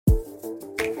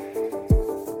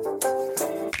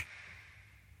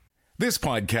This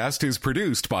podcast is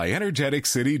produced by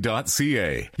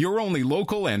energeticcity.ca, your only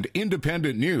local and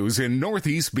independent news in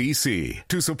Northeast BC.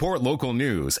 To support local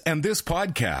news and this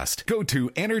podcast, go to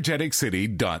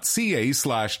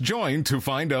energeticcity.ca/join to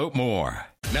find out more.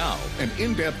 Now, an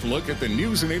in-depth look at the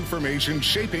news and information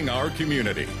shaping our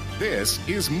community. This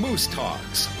is Moose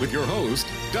Talks with your host,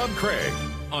 Doug Craig,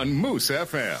 on Moose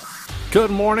FM.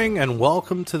 Good morning and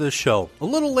welcome to the show. A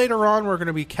little later on, we're going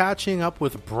to be catching up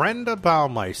with Brenda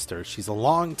Baumeister. She's a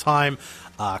long-time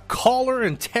caller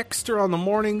and texter on the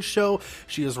morning show.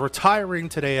 She is retiring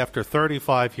today after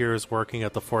 35 years working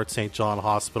at the Fort St. John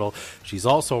Hospital. She's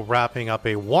also wrapping up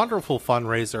a wonderful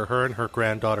fundraiser her and her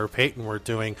granddaughter Peyton were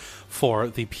doing for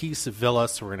the Peace Villa.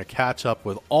 So we're going to catch up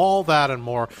with all that and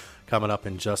more coming up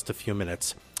in just a few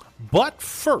minutes. But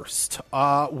first,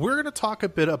 we're going to talk a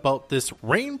bit about this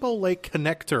Rainbow Lake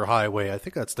Connector Highway. I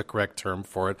think that's the correct term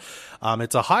for it.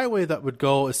 It's a highway that would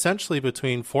go essentially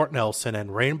between Fort Nelson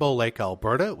and Rainbow Lake,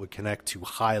 Alberta. It would connect to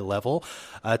High Level.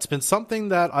 It's been something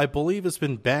that I believe has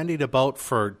been bandied about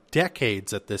for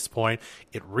decades at this point.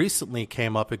 It recently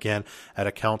came up again at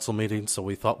a council meeting, so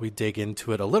we thought we'd dig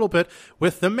into it a little bit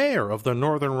with the mayor of the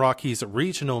Northern Rockies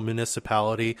Regional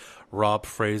Municipality, Rob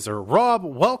Fraser. Rob,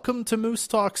 welcome to Moose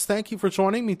Talks. Thank you for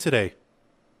joining me today.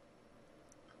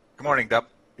 Good morning, Deb.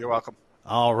 You're welcome.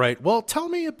 All right. Well, tell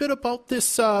me a bit about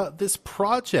this this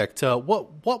project.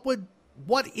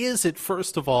 What is it,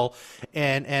 first of all,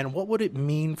 and what would it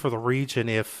mean for the region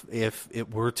if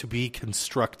it were to be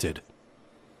constructed?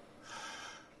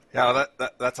 Yeah,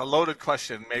 that's a loaded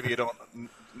question. Maybe you don't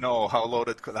know how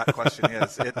loaded that question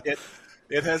is.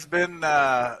 It has been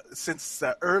since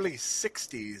the early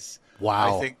 60s.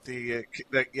 Wow. I think the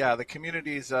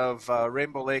communities of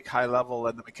Rainbow Lake, High Level,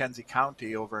 and the Mackenzie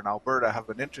County over in Alberta have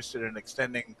been interested in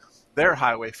extending their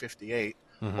Highway 58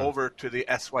 over to the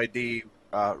SYD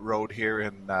road here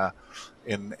in the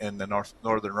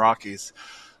Northern Rockies.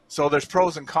 So there's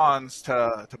pros and cons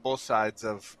to both sides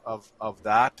of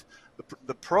that.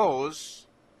 The pros,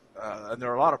 and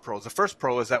there are a lot of pros. The first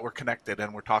pro is that we're connected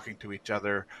and we're talking to each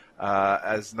other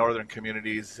as northern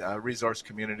communities, resource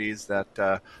communities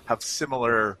that have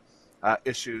similar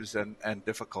issues and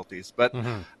difficulties. But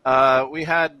we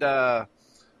had the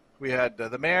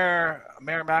Mayor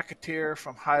McAteer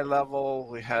from High Level.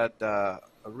 We had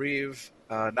Reeve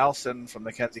Nelson from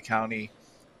Mackenzie County,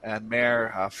 and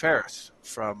Mayor Ferris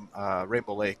from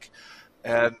Rainbow Lake.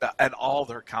 And all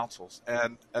their councils.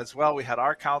 And as well, we had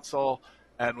our council,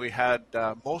 and we had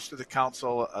most of the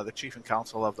council, the chief and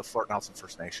council of the Fort Nelson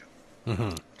First Nation.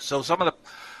 So some of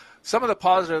the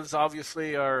positives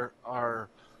obviously are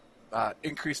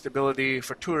increased ability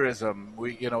for tourism.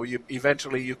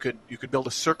 Eventually you could build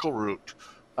a circle route,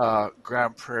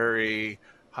 Grand Prairie,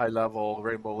 High Level,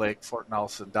 Rainbow Lake, Fort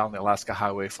Nelson, down the Alaska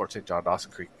Highway, Fort St. John,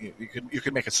 Dawson Creek. You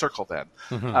can make a circle then.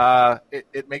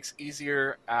 It makes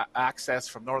easier access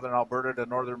from northern Alberta to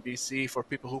northern BC for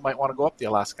people who might want to go up the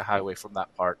Alaska Highway from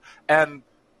that part. And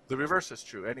the reverse is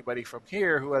true. Anybody from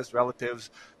here who has relatives,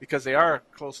 because they are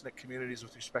close-knit communities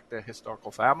with respect to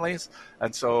historical families,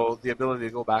 and so the ability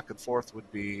to go back and forth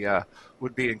would be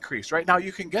increased. Right now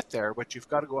you can get there, but you've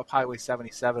got to go up Highway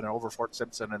 77 and over Fort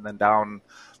Simpson and then down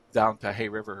to Hay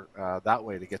River that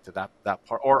way to get to that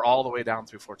part, or all the way down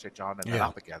through Fort St. John and then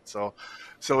up again. So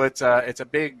it's a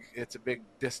big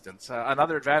distance.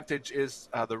 Another advantage is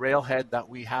the railhead that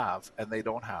we have and they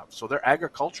don't have. So their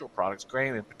agricultural products,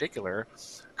 grain in particular,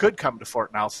 could come to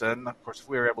Fort Nelson. Of course, if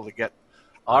we were able to get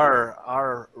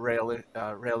our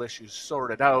rail issues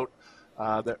sorted out,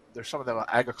 there's some of the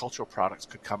agricultural products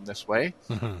could come this way.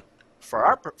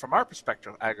 From our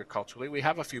perspective, agriculturally, we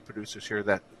have a few producers here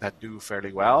that do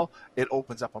fairly well. It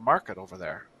opens up a market over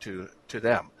there to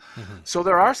them. So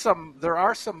there are some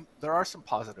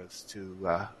positives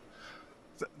to.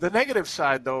 The negative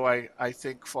side, though, I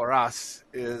think for us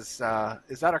is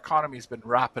that our economy has been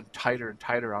wrapping tighter and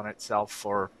tighter on itself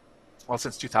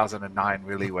since 2009,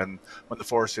 really, when the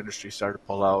forest industry started to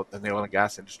pull out and the oil and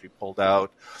gas industry pulled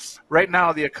out. Right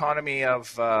now, the economy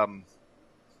of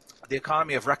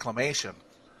reclamation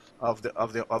of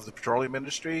the petroleum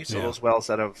industry, so those wells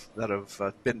that have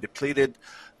been depleted,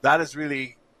 that is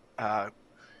really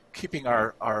keeping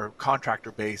our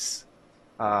contractor base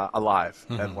alive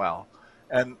and well.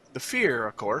 And the fear,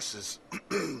 of course, is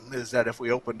that if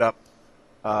we opened up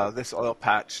this oil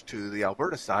patch to the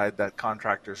Alberta side, that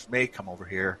contractors may come over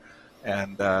here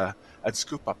and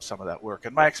scoop up some of that work.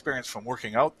 And my experience from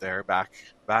working out there back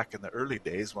in the early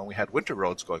days when we had winter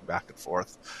roads going back and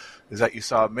forth is that you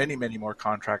saw many, many more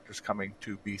contractors coming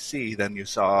to BC than you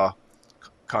saw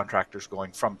contractors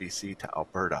going from BC to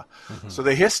Alberta. So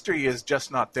the history is just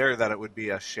not there that it would be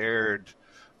a shared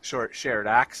shared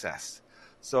access.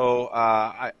 So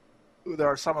there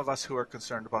are some of us who are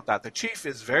concerned about that. The chief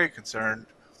is very concerned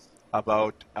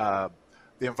about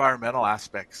the environmental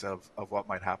aspects of what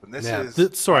might happen.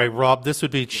 Sorry, Rob. This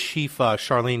would be Chief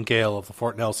Charlene Gale of the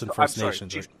Fort Nelson First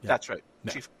Nations. Chief, right? Yeah. That's right,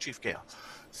 yeah. Chief Gale.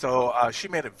 So she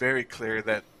made it very clear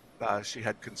that she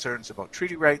had concerns about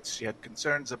treaty rights. She had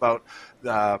concerns about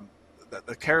the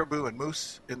caribou and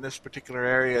moose in this particular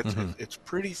area. It's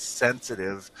pretty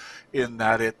sensitive in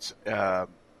that it's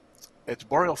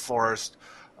boreal forest,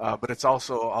 but it's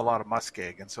also a lot of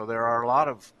muskeg. And so there are a lot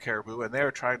of caribou, and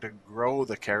they're trying to grow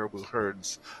the caribou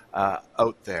herds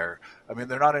out there. I mean,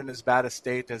 they're not in as bad a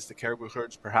state as the caribou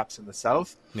herds perhaps in the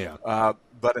south. Yeah.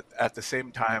 But at the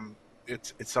same time,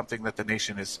 it's something that the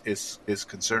nation is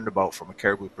concerned about from a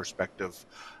caribou perspective.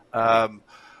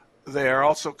 They are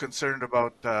also concerned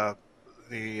about the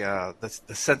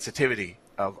sensitivity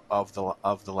of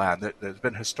the land. There's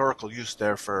been historical use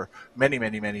there for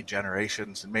many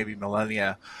generations and maybe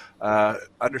millennia.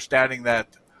 Understanding that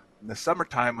in the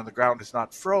summertime when the ground is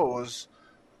not froze,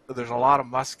 there's a lot of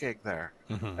muskeg there,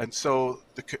 and so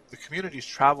the communities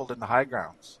traveled in the high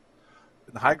grounds.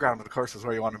 In the high ground, of course, is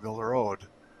where you want to build a road.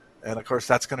 And, of course,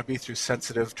 that's going to be through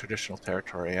sensitive traditional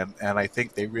territory. And I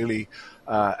think they really,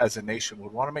 as a nation,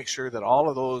 would want to make sure that all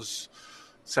of those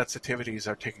sensitivities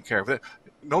are taken care of.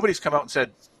 Nobody's come out and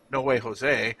said, no way,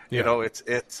 Jose. Yeah. You know,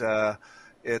 it's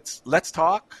let's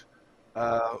talk.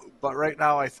 But right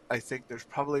now, I think there's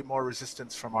probably more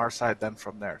resistance from our side than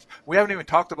from theirs. We haven't even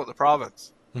talked about the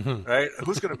province, right?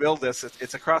 Who's going to build this?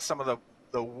 It's across some of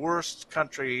the worst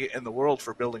country in the world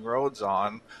for building roads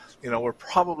on. You know, we're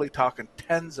probably talking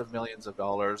tens of millions of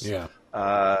dollars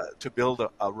to build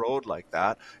a road like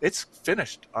that. It's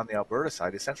finished on the Alberta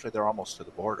side. Essentially, they're almost to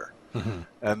the border.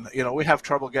 And, you know, we have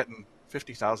trouble getting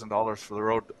 $50,000 for the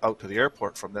road out to the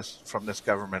airport from this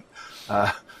government.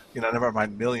 You know, never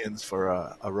mind millions for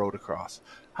a road across.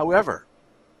 However,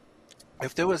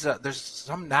 if there's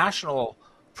some national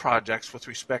projects with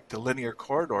respect to linear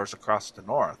corridors across the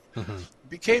north,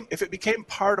 if it became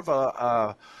part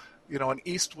of an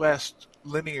east-west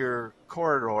linear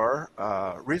corridor,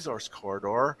 resource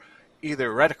corridor,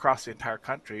 either right across the entire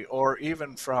country or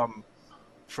even from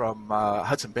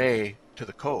Hudson Bay to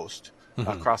the coast,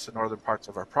 across the northern parts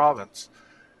of our province,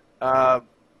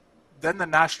 then the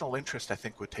national interest, I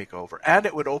think, would take over. And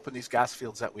it would open these gas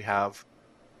fields that we have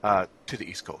to the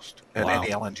East Coast and any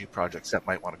LNG projects that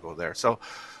might want to go there. So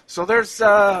there's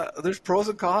pros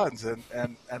and cons,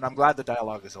 and I'm glad the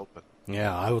dialogue is open.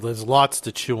 Yeah, there's lots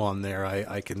to chew on there.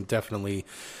 I can definitely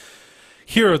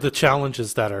hear the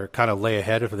challenges that are kind of lay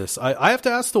ahead of this. I have to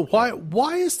ask, though,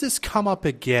 why has this come up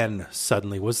again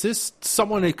suddenly? Was this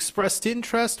someone expressed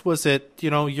interest? Was it, you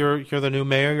know, you're the new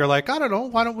mayor, you're like, I don't know,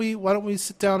 why don't we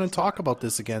sit down and talk about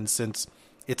this again, since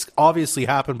it's obviously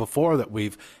happened before that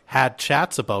we've had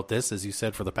chats about this, as you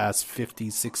said, for the past 50,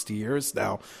 60 years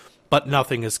now, but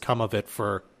nothing has come of it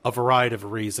for a variety of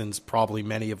reasons, probably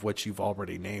many of which you've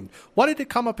already named. Why did it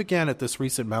come up again at this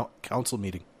recent council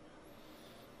meeting?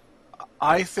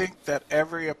 I think that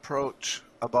every approach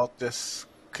about this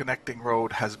connecting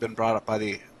road has been brought up by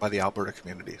the Alberta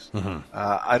communities.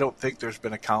 I don't think there's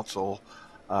been a council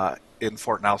in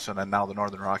Fort Nelson and now the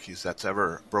Northern Rockies that's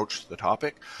ever broached the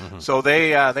topic. So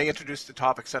they introduced the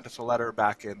topic, sent us a letter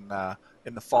back in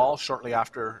the fall, shortly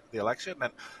after the election,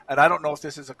 and I don't know if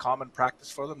this is a common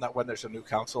practice for them, that when there's a new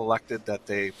council elected that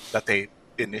they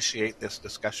initiate this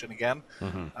discussion again.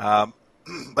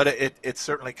 But it's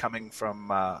certainly coming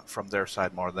from their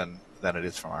side more than it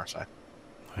is from our side.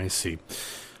 I see.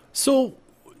 So,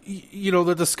 you know,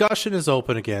 the discussion is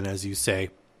open again, as you say.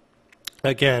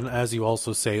 Again, as you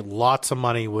also say, lots of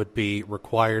money would be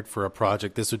required for a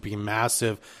project. This would be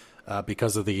massive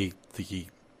because of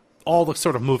all the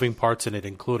sort of moving parts in it,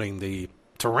 including the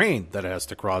terrain that it has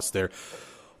to cross there.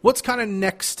 What's kind of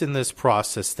next in this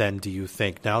process then, do you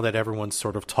think, now that everyone's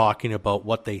sort of talking about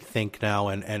what they think now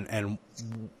and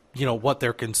you know, what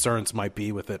their concerns might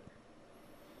be with it?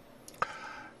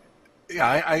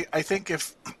 Yeah, I think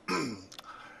if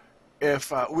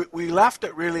we left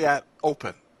it really at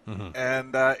open,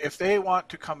 and if they want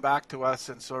to come back to us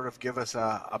and sort of give us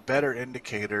a better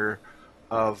indicator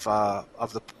of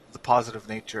the positive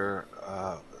nature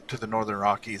to the Northern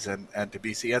Rockies and to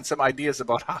BC, and some ideas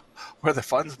about where the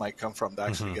funds might come from to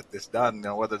actually get this done. You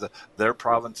know, whether their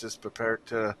province is prepared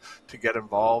to get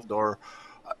involved, or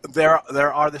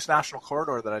there are this national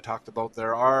corridor that I talked about.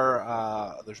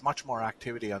 There's much more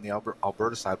activity on the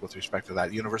Alberta side with respect to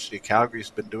that. University of Calgary's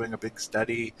been doing a big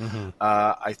study.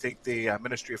 I think the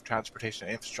Ministry of Transportation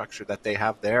and Infrastructure that they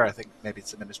have there, I think maybe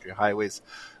it's the Ministry of Highways,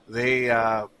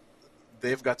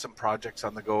 they've got some projects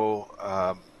on the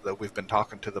go that we've been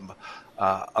talking to them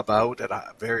about at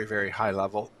a very, very high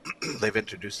level. They've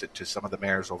introduced it to some of the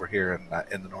mayors over here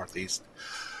in the Northeast.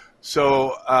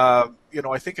 So,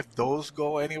 I think if those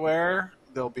go anywhere,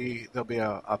 there'll be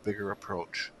a bigger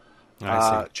approach.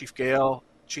 Chief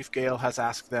Gale has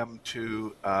asked them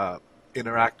to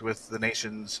interact with the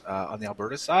nations on the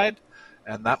Alberta side,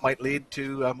 and that might lead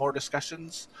to more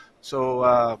discussions.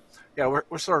 So,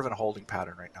 we're sort of in a holding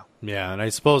pattern right now. Yeah, and I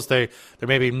suppose there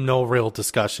may be no real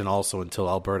discussion also until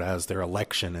Alberta has their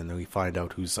election and then we find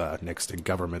out who's next in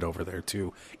government over there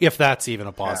too, if that's even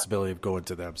a possibility of going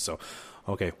to them. So,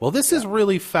 okay. Well, this is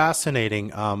really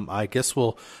fascinating. I guess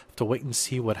we'll have to wait and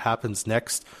see what happens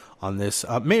next on this.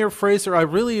 Mayor Fraser, I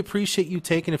really appreciate you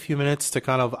taking a few minutes to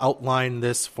kind of outline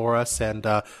this for us, and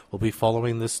we'll be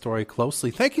following this story closely.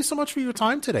 Thank you so much for your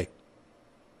time today.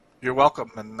 You're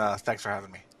welcome, and thanks for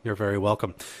having me. You're very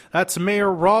welcome. That's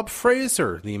Mayor Rob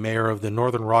Fraser, the mayor of the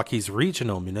Northern Rockies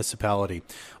Regional Municipality.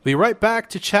 We'll be right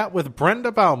back to chat with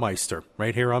Brenda Baumeister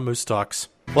right here on Moose Talks.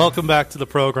 Welcome back to the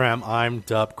program. I'm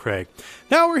Dub Craig.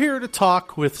 Now we're here to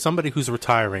talk with somebody who's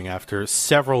retiring after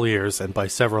several years, and by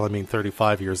several I mean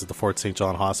 35 years at the Fort St.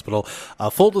 John Hospital.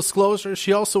 Full disclosure,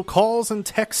 she also calls and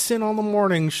texts in on the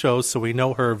morning show, so we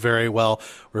know her very well.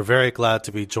 We're very glad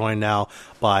to be joined now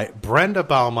by Brenda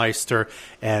Baumeister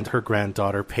and her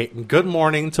granddaughter Peyton. Good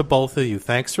morning to both of you.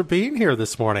 Thanks for being here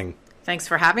this morning. Thanks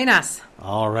for having us.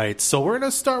 All right. So we're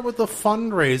going to start with the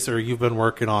fundraiser you've been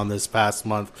working on this past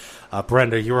month.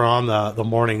 Brenda, you were on the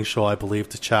morning show, I believe,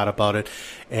 to chat about it.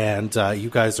 And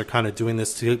you guys are kind of doing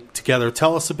this together.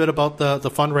 Tell us a bit about the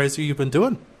fundraiser you've been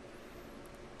doing.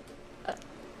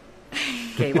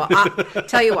 Okay, well, I'll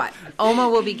tell you what. Oma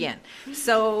will begin.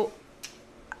 So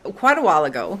quite a while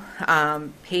ago,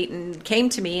 Peyton came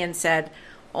to me and said,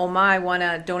 Oma, I want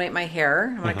to donate my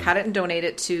hair. I want to cut it and donate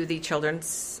it to the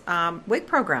children's wig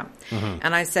program.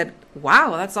 And I said,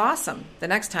 wow, that's awesome. The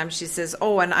next time she says,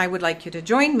 oh, and I would like you to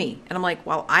join me. And I'm like,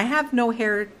 well, I have no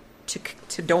hair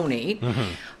to donate.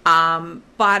 But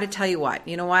I tell you what,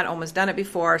 Oma's done it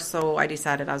before, so I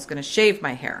decided I was going to shave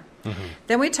my hair.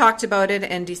 Then we talked about it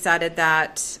and decided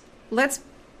that let's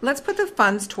put the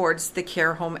funds towards the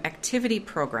care home activity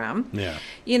program. Yeah.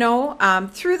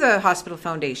 Through the hospital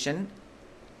foundation.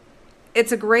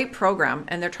 It's a great program,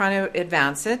 and they're trying to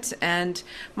advance it. And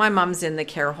my mom's in the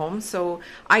care home, so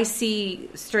I see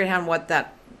straight on what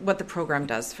the program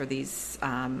does for these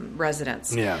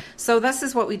residents. Yeah. So this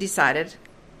is what we decided.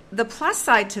 The plus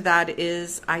side to that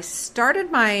is I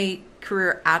started my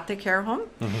career at the care home,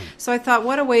 so I thought,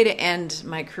 what a way to end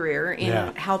my career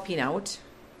in helping out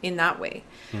in that way.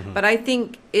 But I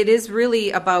think it is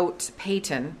really about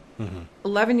Peyton.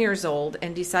 11 years old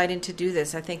and deciding to do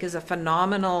this, I think, is a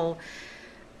phenomenal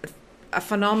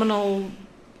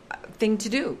thing to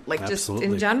do. Like, Absolutely.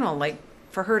 Just in general, like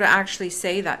for her to actually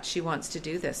say that she wants to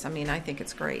do this. I mean, I think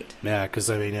it's great. Yeah, because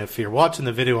if you're watching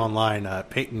the video online,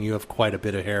 Peyton, you have quite a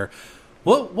bit of hair.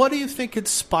 What do you think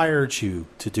inspired you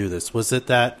to do this? Was it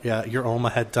that your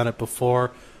Oma had done it before?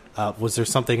 Was there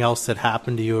something else that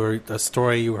happened to you, or a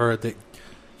story you heard that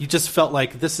you just felt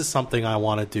like this is something I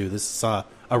want to do? This is a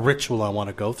ritual I want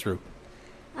to go through?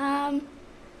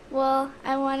 Well,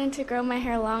 I wanted to grow my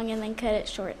hair long and then cut it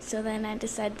short, so then I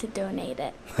decided to donate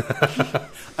it.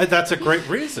 That's a great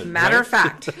reason. Matter of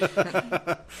fact.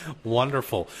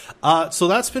 Wonderful. So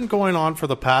that's been going on for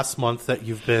the past month that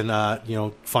you've been,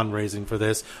 fundraising for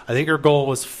this. I think your goal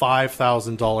was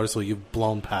 $5,000, so you've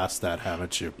blown past that,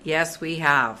 haven't you? Yes, we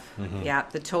have. Yeah,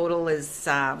 the total is,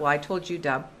 I told you,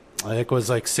 Dub. I think it was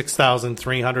like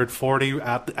 6,340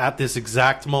 at this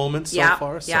exact moment so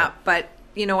far. So. Yeah, but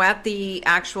at the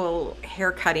actual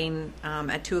hair cutting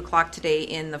at 2:00 today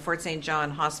in the Fort St. John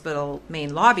Hospital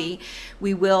main lobby,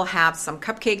 we will have some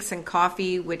cupcakes and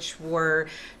coffee, which were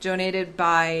donated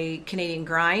by Canadian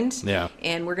Grind. Yeah,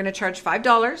 and we're going to charge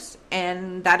 $5,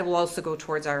 and that will also go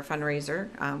towards our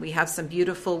fundraiser. We have some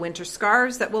beautiful winter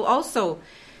scarves that will also,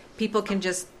 people can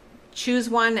just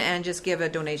choose one and just give a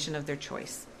donation of their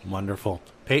choice. Wonderful.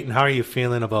 Peyton, how are you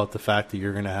feeling about the fact that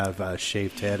you're going to have a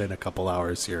shaved head in a couple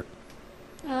hours here?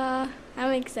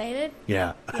 I'm excited.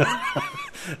 Yeah.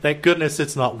 Thank goodness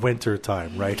it's not winter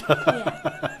time, right?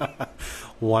 Yeah.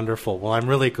 Wonderful. Well, I'm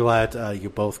really glad you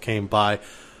both came by.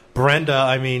 Brenda,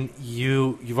 I mean,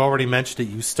 you've already mentioned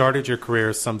it. You started your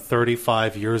career some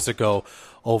 35 years ago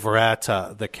over at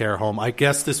the care home. I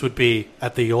guess this would be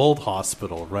at the old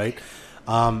hospital, right?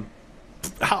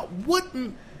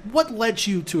 What led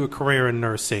you to a career in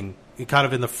nursing kind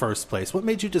of in the first place? What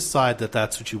made you decide that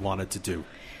that's what you wanted to do?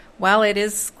 Well, it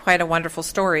is quite a wonderful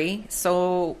story.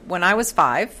 So when I was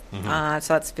 5, so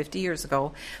that's 50 years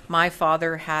ago, my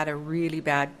father had a really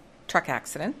bad truck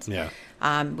accident. Yeah.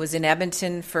 Was in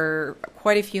Edmonton for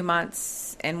quite a few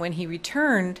months. And when he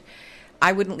returned,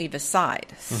 I wouldn't leave his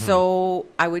side. So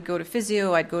I would go to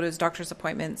physio, I'd go to his doctor's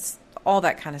appointments, all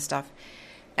that kind of stuff.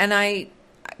 And I,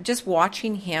 just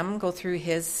watching him go through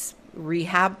his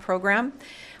rehab program,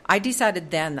 I decided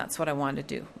then that's what I wanted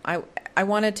to do. I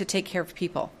wanted to take care of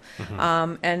people.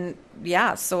 And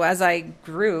yeah, so as I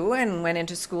grew and went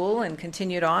into school and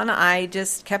continued on, I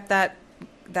just kept that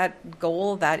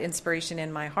goal, that inspiration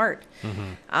in my heart.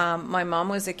 My mom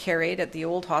was a care aide at the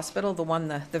old hospital,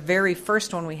 the very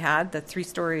first one we had, the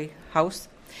 3-story house.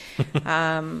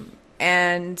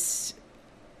 And,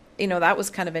 you know, that was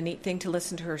kind of a neat thing to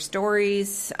listen to her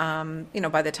stories. You know,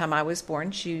 by the time I was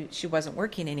born, she wasn't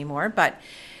working anymore.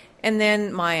 And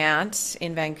then my aunt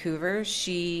in Vancouver,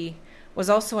 she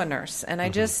was also a nurse. And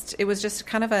it was just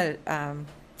kind of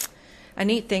a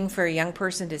neat thing for a young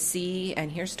person to see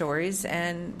and hear stories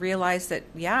and realize that,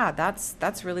 yeah,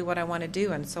 that's really what I want to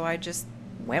do. And so I just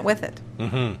went with it.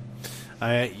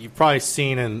 You've probably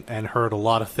seen and heard a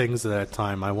lot of things at that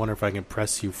time. I wonder if I can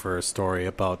press you for a story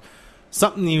about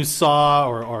something you saw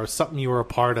or something you were a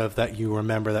part of that you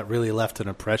remember that really left an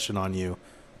impression on you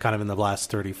kind of in the last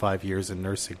 35 years in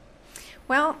nursing.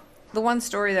 Well, the one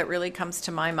story that really comes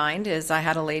to my mind is I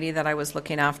had a lady that I was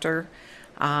looking after.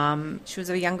 She was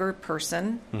a younger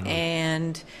person,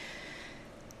 and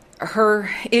her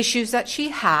issues that she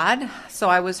had, so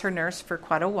I was her nurse for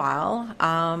quite a while,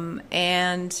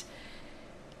 and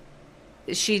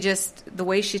she just, the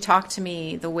way she talked to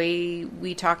me, the way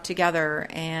we talked together,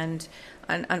 and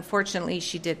unfortunately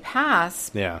she did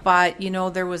pass, but, you know,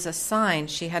 there was a sign.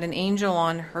 She had an angel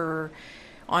on her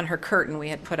curtain we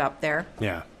had put up there.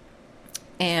 Yeah.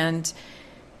 And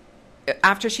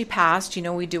after she passed, you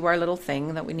know, we do our little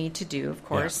thing that we need to do, of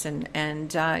course, and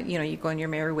you know, you go on your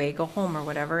merry way, go home or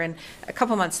whatever. And a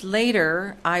couple months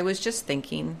later, I was just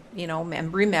thinking, you know,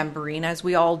 remembering, as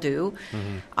we all do.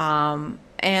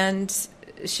 And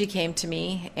she came to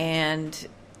me, and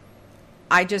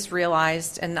I just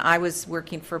realized, and I was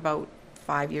working for about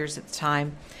 5 years at the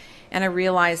time, and I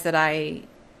realized that I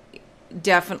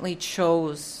definitely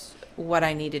chose what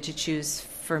I needed to choose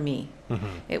for me.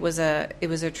 It was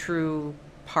a true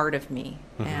part of me,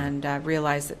 and I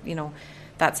realized that, you know,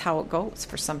 that's how it goes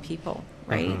for some people,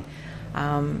 right?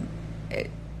 And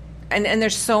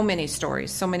there's so many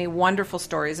stories, so many wonderful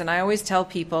stories, and I always tell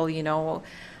people, you know,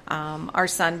 our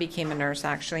son became a nurse,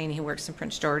 actually, and he works in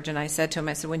Prince George. And I said to him,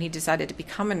 I said, when he decided to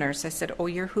become a nurse, I said, "Oh,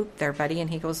 you're hooped there, buddy." And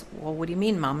he goes, "Well, what do you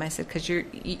mean, Mom?" I said, "Because you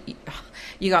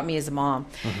got me as a mom."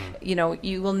 You know,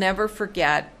 you will never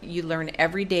forget. You learn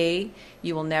every day.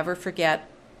 You will never forget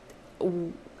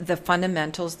the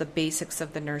fundamentals, the basics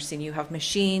of the nursing. You have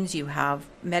machines, you have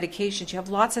medications, you have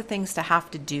lots of things to have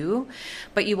to do,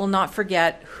 but you will not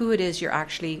forget who it is you're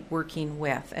actually working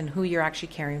with and who you're actually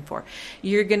caring for.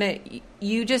 You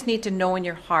just need to know in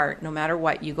your heart, no matter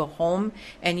what, you go home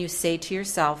and you say to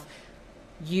yourself,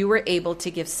 you were able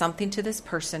to give something to this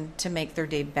person to make their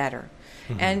day better.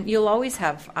 And you'll always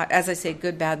have, as I say,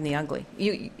 good, bad, and the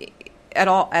ugly, at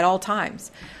all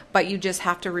times. But you just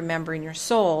have to remember in your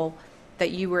soul that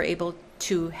you were able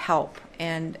to help,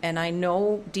 and I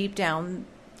know deep down,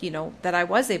 you know, that I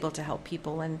was able to help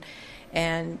people,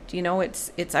 and you know,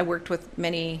 it's I worked with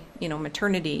many, you know,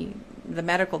 maternity, the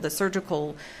medical, the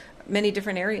surgical, many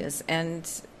different areas, and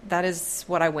that is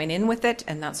what I went in with it,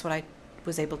 and that's what I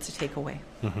was able to take away.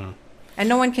 And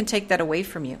no one can take that away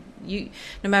from you.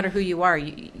 No matter who you are,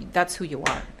 that's who you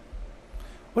are.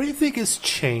 What do you think has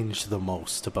changed the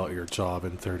most about your job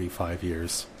in 35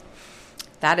 years?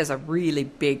 That is a really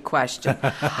big question.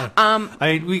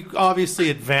 We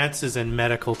obviously advances in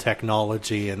medical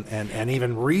technology and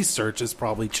even research has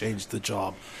probably changed the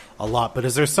job a lot. But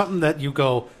is there something that you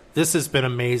go, this has been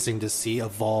amazing to see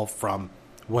evolve from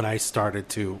when I started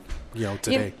to, you know,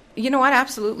 today? You know what?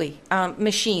 Absolutely.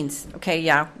 Machines. Okay,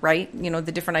 yeah, right. You know,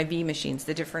 the different IV machines,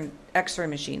 the different X-ray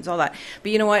machines, all that.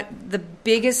 But you know what? The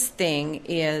biggest thing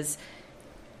is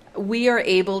we are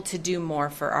able to do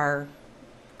more for our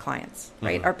clients,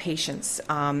 right? Our patients.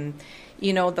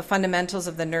 You know, the fundamentals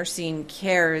of the nursing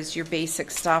care is your basic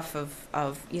stuff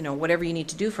of, you know, whatever you need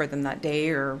to do for them that day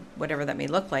or whatever that may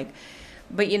look like.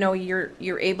 But, you know,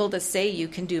 you're able to say you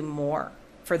can do more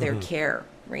for their care,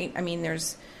 right? I mean,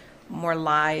 there's more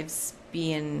lives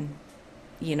being,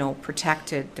 you know,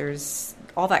 protected. There's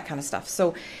all that kind of stuff.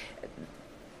 So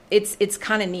it's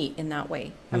kind of neat in that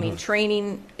way. I mean,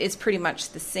 training is pretty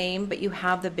much the same, but you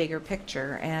have the bigger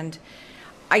picture. And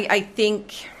I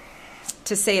think,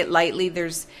 to say it lightly,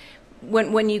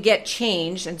 when you get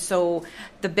changed, and so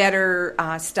the better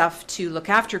stuff to look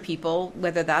after people,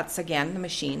 whether that's, again, the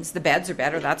machines, the beds are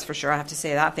better, that's for sure. I have to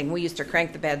say that thing. We used to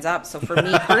crank the beds up. So for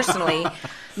me personally,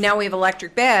 now we have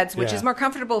electric beds, which is more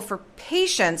comfortable for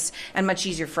patients and much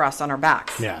easier for us on our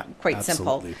backs. Yeah, quite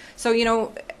absolutely. simple.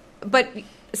 So, but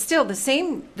still the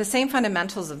same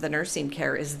fundamentals of the nursing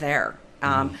care is there.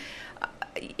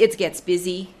 It gets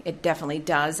busy. It definitely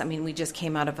does. I mean, we just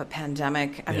came out of a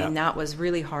pandemic. I mean, that was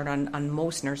really hard on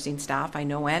most nursing staff, I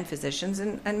know, and physicians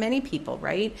and many people,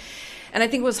 right? And I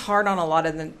think it was hard on a lot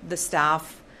of the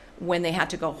staff when they had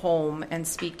to go home and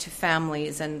speak to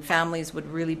families, and families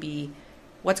would really be,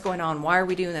 what's going on? Why are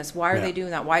we doing this? Why are they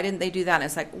doing that? Why didn't they do that? And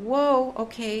it's like, whoa,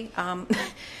 okay.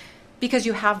 Because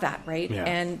you have that, right?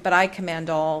 Yeah. But I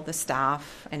commend all the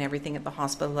staff and everything at the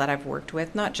hospital that I've worked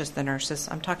with, not just the nurses.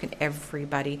 I'm talking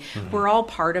everybody. We're all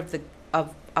part of the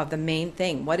main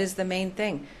thing. What is the main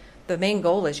thing? The main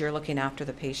goal is you're looking after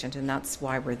the patient, and that's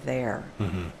why we're there,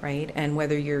 right? And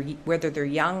whether they're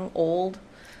young, old,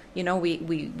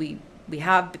 we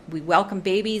welcome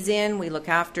babies in, we look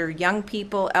after young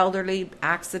people, elderly,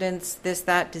 accidents, this,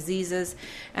 that, diseases,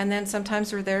 and then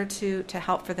sometimes we're there to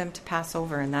help for them to pass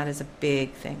over, and that is a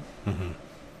big thing.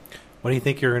 What do you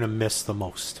think you're going to miss the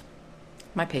most?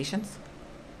 My patients.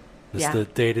 Just the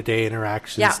day-to-day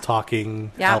interactions,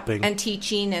 talking, helping. And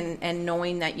teaching and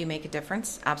knowing that you make a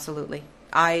difference. Absolutely.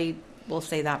 I will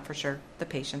say that for sure, the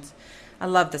patients. I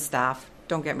love the staff,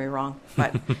 don't get me wrong,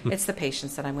 but it's the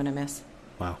patients that I'm going to miss.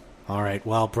 Wow. All right.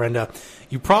 Well, Brenda,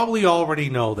 you probably already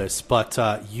know this, but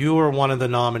you are one of the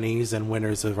nominees and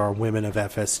winners of our Women of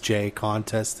FSJ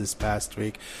contest this past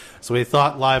week. So we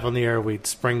thought live on the air we'd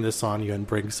spring this on you and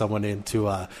bring someone in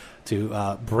to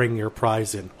bring your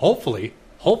prize in. Hopefully,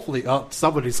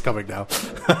 somebody's coming now.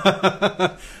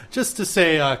 Just to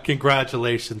say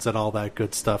congratulations and all that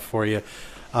good stuff for you.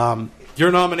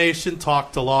 Your nomination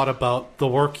talked a lot about the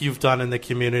work you've done in the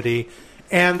community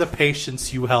and the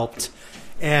patients you helped.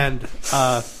 And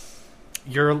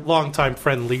your longtime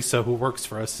friend Lisa, who works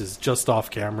for us, is just off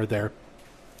camera there.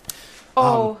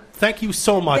 Thank you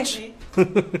so much.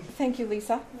 Thank you,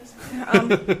 Lisa.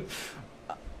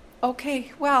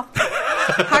 Okay, well,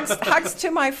 hugs to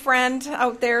my friend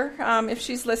out there, if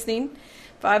she's listening.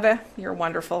 Viva, you're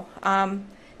wonderful. And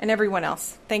everyone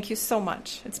else, thank you so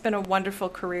much. It's been a wonderful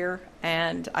career,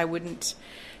 and I wouldn't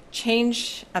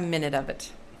change a minute of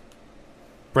it.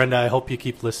 Brenda, I hope you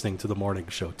keep listening to the morning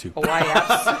show, too.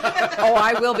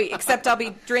 I will be, except I'll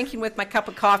be drinking with my cup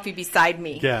of coffee beside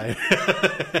me. Yeah.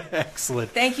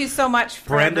 Excellent. Thank you so much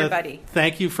for Brenda, everybody.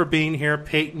 Thank you for being here.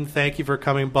 Peyton, thank you for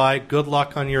coming by. Good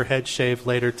luck on your head shave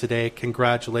later today.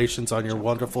 Congratulations on your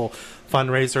wonderful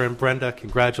fundraiser. And Brenda,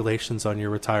 congratulations on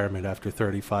your retirement after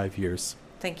 35 years.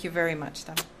 Thank you very much,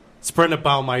 Tom. It's Brenda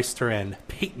Baumeister and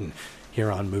Peyton here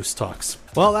on Moose Talks.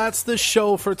 Well, that's the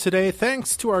show for today.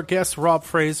 Thanks to our guests Rob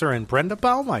Fraser and Brenda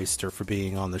Baumeister for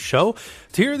being on the show.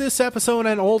 To hear this episode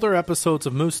and older episodes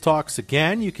of Moose Talks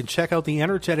again, you can check out the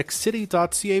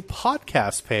energeticcity.ca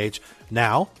podcast page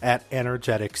now at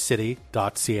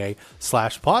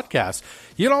energeticcity.ca/podcast.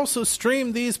 You can also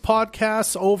stream these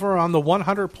podcasts over on the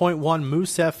 100.1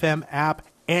 Moose FM app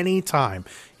anytime.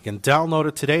 You can download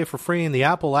it today for free in the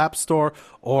Apple App Store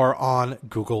or on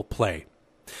Google Play.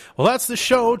 Well, that's the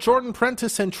show. Jordan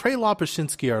Prentice and Trey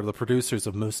Lopushinsky are the producers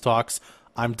of Moose Talks.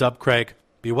 I'm Dub Craig.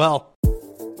 Be well.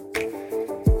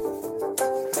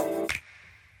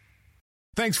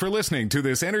 Thanks for listening to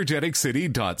this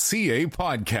energeticcity.ca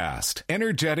podcast.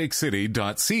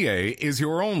 energeticcity.ca is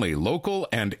your only local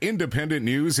and independent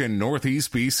news in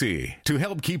Northeast BC. To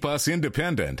help keep us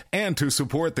independent and to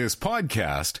support this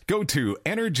podcast, go to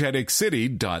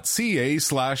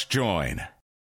energeticcity.ca/join.